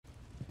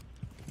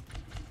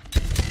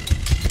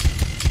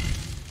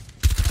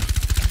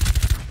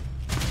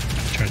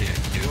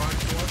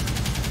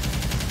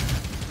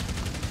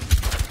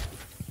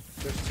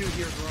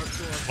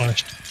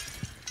flashed.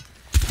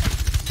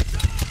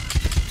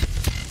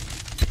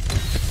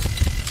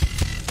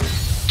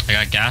 I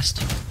got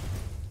gassed.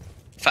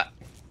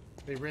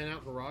 They ran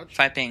out garage.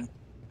 5 ping.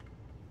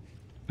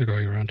 They're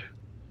going around.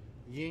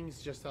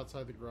 Ying's just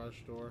outside the garage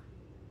door.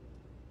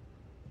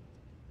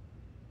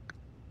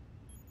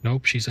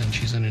 Nope, she's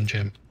in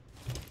gym.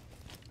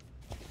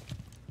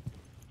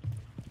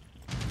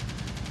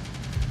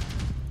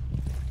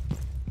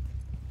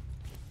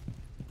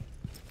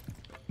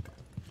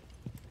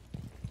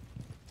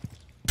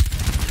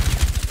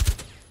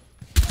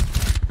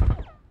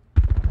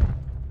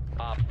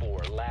 Op 4,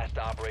 last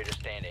operator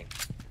standing.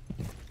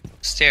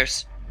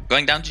 Stairs.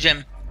 Going down to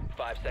gym.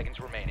 5 seconds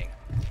remaining.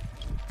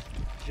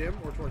 Jim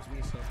or towards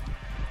Miso?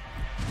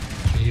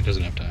 He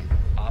doesn't have time.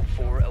 Op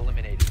 4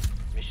 eliminated.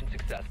 Mission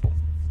successful.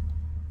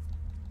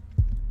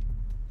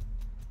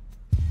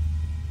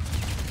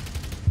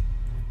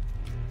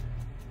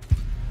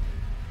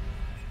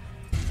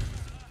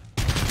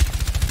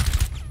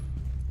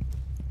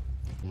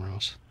 Somewhere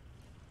else.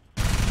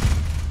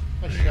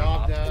 Nice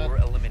job, Op Dad. 4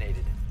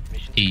 eliminated.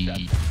 Mission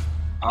successful.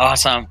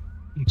 Awesome.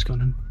 What's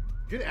going on?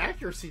 Good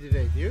accuracy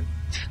today, dude.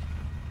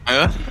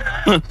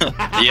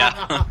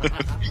 Yeah.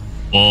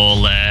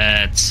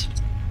 Bullets.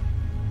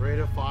 Rate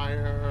of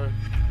fire.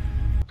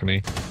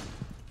 Me.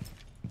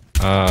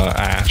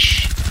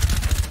 Ash.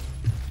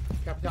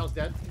 Capital's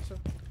dead, Miso?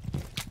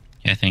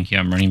 Yeah, thank you.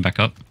 I'm running back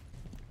up.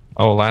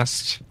 Oh,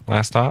 last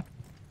stop.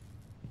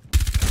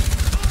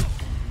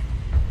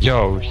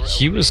 Yo,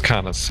 he was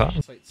kind of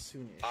sus. Site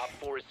soonish. Op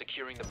 4 is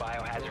securing the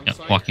biohazard.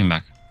 Yep, walking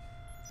back.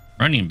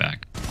 Running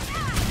back.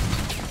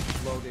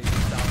 Loading.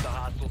 Stop the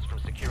hostiles from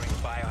securing the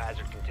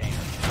biohazard container.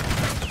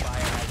 The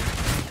biohazard.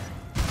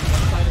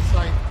 Left side of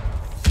sight.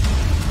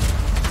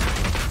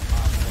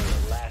 Op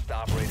 4, last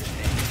operator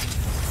standing.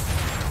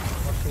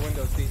 Watch the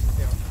windows, Daisy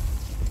down.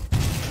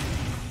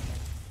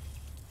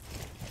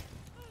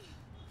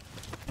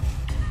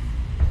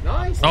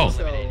 Nice. Oh. Miso.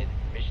 Eliminated.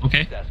 Mission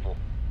Okay. successful.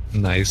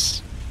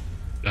 Nice.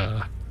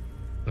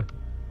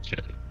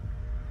 Shit.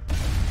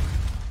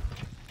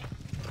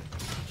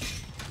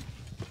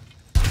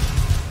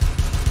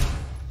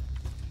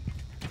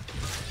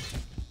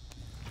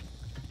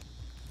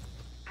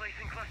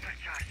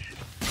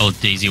 Oh,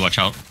 Daisy, watch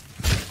out.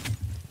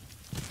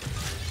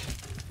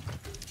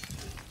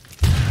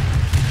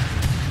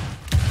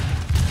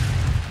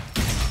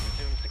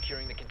 Resume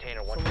securing the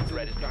container once the Someone's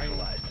threat is dying.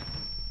 neutralized.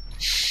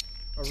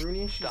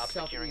 Aruni, she's Stop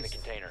securing the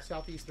southeast. container.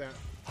 Southeast map.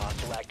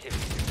 Hostile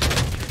activity.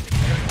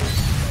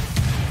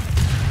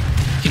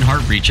 You can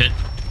hard breach it.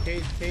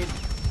 Cade.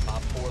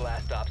 Op 4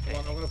 last stop Hold on,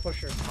 I'm standing. gonna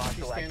push her. She's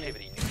Hostile standing.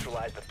 activity.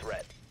 Neutralize the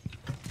threat.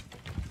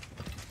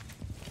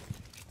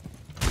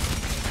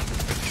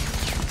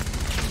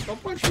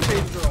 Don't punch your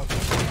baby girl.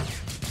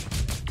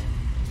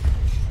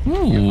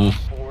 Ooh. Op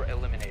 4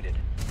 eliminated.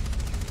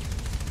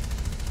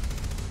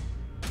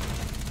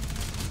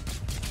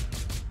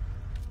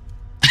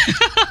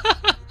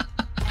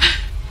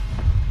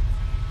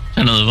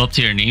 Trying to live up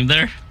to your name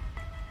there.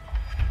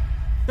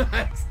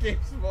 Escape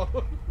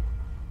mode.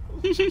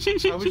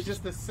 I was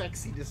just a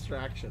sexy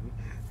distraction.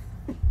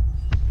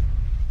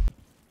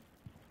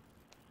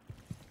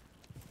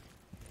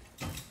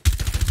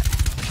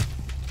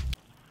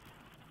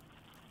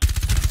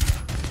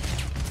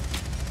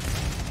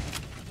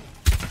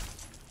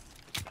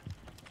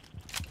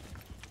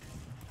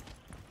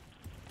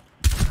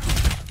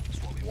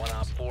 One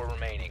Op 4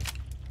 remaining.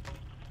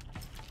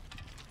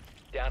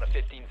 Down to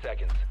 15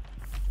 seconds.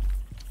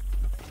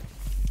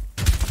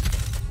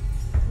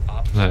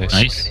 Op 4 Nice.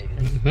 Nice.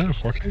 eliminated. Is that a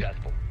Mission 4K?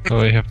 successful.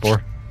 Oh, you have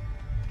 4.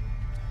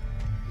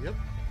 Yep.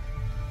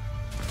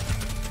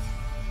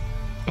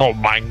 Oh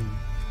my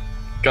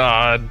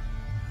god.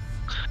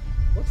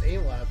 What's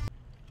A-Lab?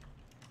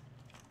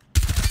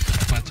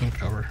 Plateau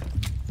cover.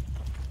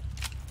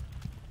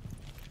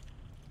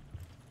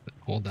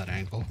 Hold that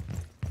angle.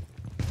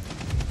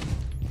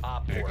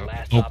 Op There you 4 go.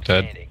 last Oh, stop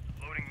dead. standing.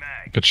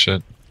 Good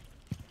shit.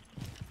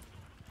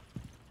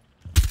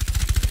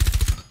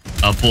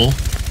 Bull.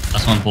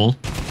 That's one bull.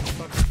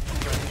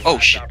 Oh,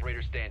 Last shit.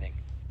 operator standing.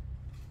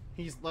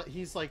 He's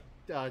like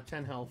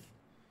 10 health.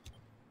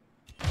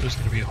 There's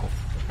gonna be a hole.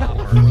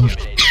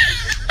 Eliminated.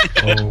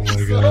 Oh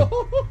my god.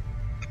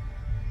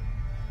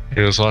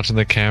 He was watching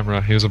the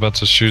camera. He was about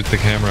to shoot the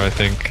camera, I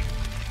think.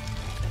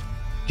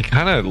 He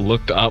kind of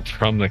looked up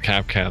from the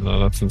cap can, though.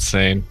 That's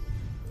insane.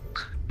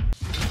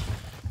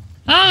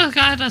 Oh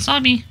god, that's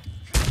on me.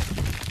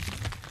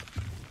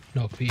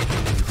 No feet.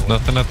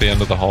 Nothing at the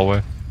end of the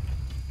hallway.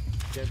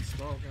 Dead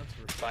smoke, that's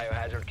for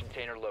Biohazard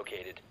container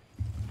located.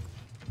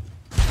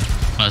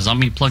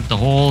 Zombie plugged the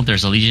hole.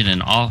 There's a Legion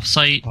in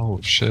off-site. Oh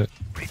shit.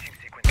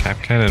 Cap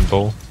can and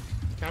bull.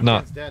 Captain's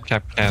Not dead.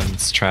 cap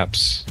cans,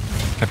 traps.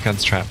 Cap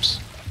cans, traps.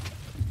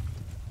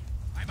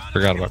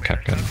 Forgot about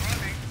cap can.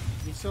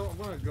 So I'm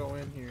gonna go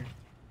in here.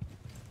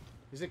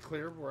 Is it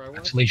clear where I was?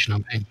 That's Legion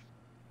on ping.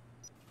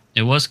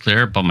 It was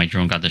clear, but my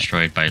drone got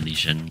destroyed by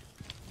Legion.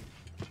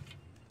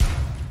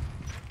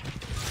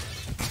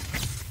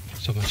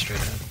 Someone straight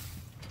ahead.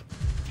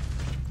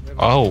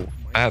 Oh,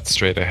 that's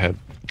straight ahead.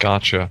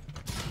 Gotcha.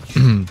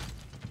 Don't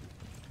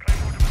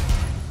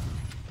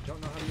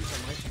know how to use a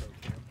Miso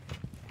cam.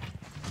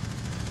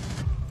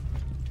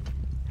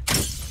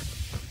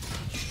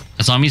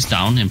 Azami's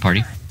down in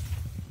party.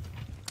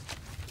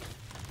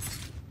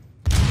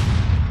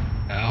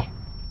 Ow.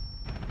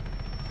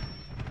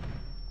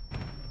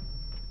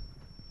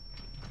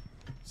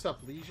 What's up,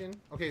 Legion?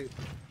 Okay,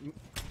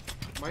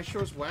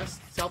 Maestro's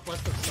west,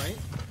 southwest of site.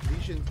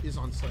 Legion is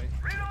on site.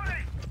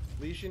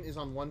 Legion is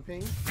on one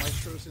ping.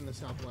 Maestro's in the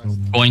southwest.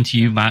 Going to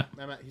you, Matt.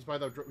 Matt, he's by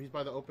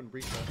the open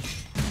breach wall.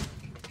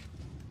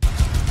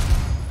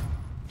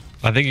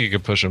 I think you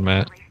could push him,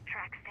 Matt.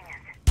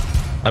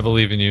 I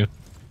believe in you.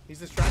 He's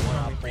distracted One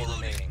on op me. 4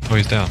 remaining. Oh,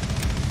 he's down.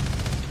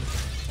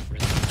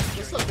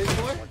 What's up, big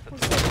boy?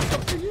 What's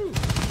up to you?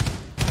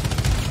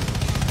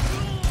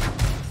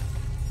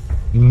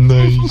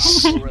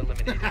 Nice. 4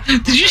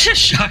 eliminated. Did you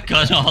just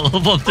shotgun all of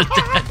them to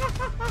death?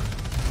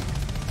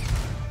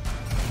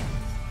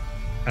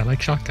 I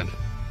like shotgun.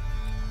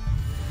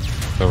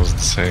 That was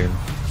insane.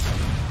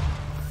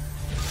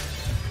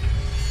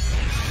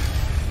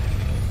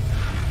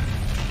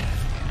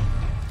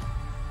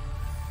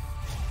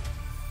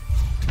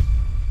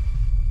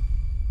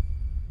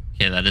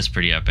 Okay, that is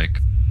pretty epic.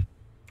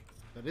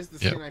 That is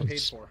the Yeah, skin I paid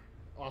it's- for.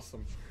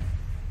 Awesome.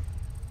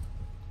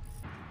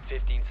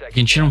 15 seconds. You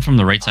can shoot him from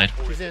the right side. Op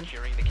 4 is He's in.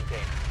 securing the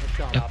container. Nice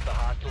job. Stop the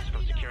hostiles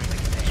from securing the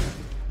container.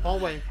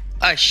 Hallway.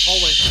 Ah, shh.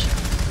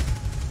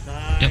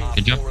 Nice. Yep. Op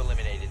Good job. 4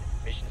 eliminated.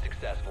 Mission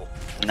successful.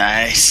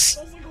 Nice.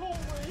 I was like, hallway,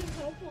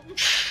 help him.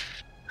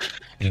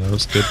 Yeah, that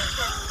was good.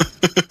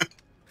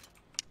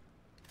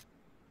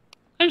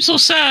 I'm so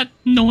sad.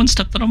 No one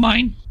stepped out of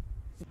mine.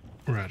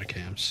 We're out of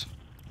cams.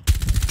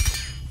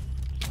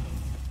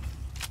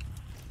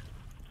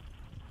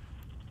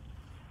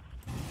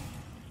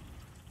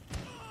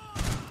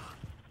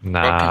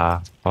 Nah,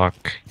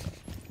 fuck.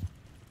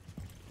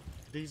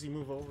 Daisy,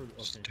 move over.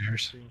 Okay.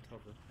 Stairs. Being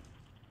covered.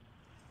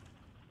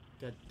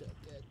 Dead, dead,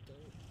 dead,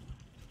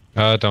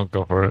 dead. Don't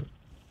go for it.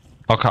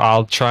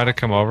 I'll try to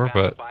come over,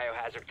 but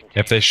Biohazard container.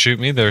 if they shoot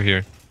me, they're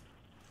here.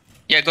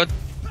 Yeah, go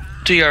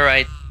to your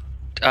right.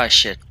 Ah,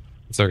 shit.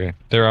 It's okay.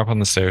 They're up on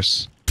the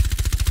stairs.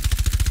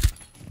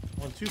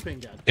 On two ping,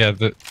 Dad.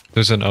 Yeah,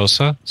 there's an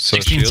OSA, so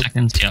 16 shield,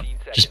 seconds. Yep.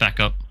 Just back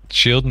up.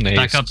 shield and ace.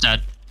 Back up,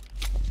 Dad.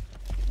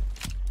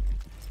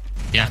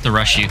 You have to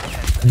rush you.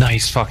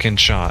 Nice fucking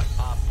shot.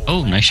 Op 4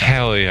 Oh, nice shot.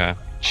 Hell yeah.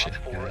 Shit,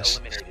 Op 4 guys.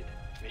 eliminated.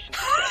 Mission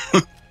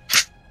successful.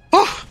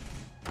 Oh,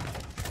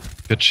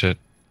 Good shit.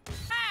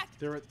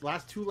 They're at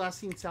last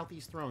seen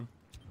southeast throne.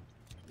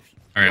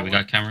 All right, we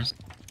got cameras.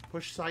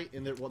 Push sight,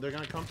 and they're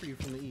gonna come for you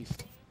from the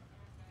east.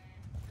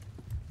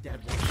 Dead.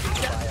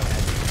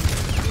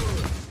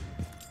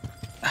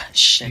 ah,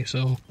 shit.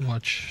 Miso,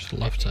 watch the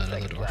left side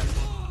of the door.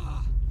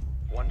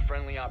 One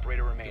friendly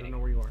operator I don't remaining. know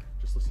where you are.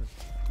 Just listen.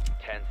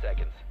 10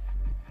 seconds.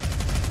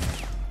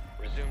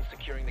 Resume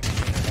securing the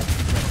container.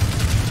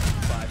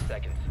 5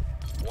 seconds.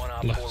 One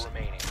op 4 Left.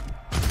 remaining.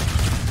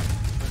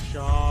 Good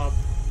job.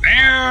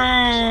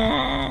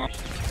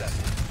 Mission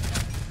successful.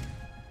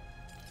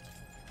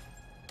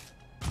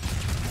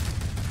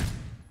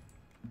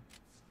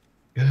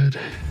 Good.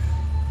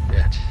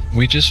 Dead.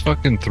 We just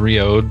fucking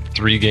 3-0'd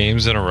 3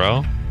 games in a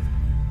row.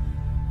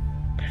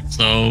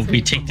 So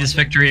we take this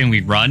victory and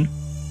we run.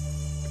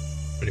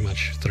 Pretty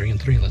much 3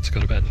 and 3. Let's go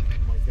to bed.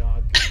 Oh my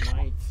god. Good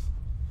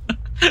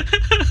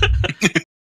night.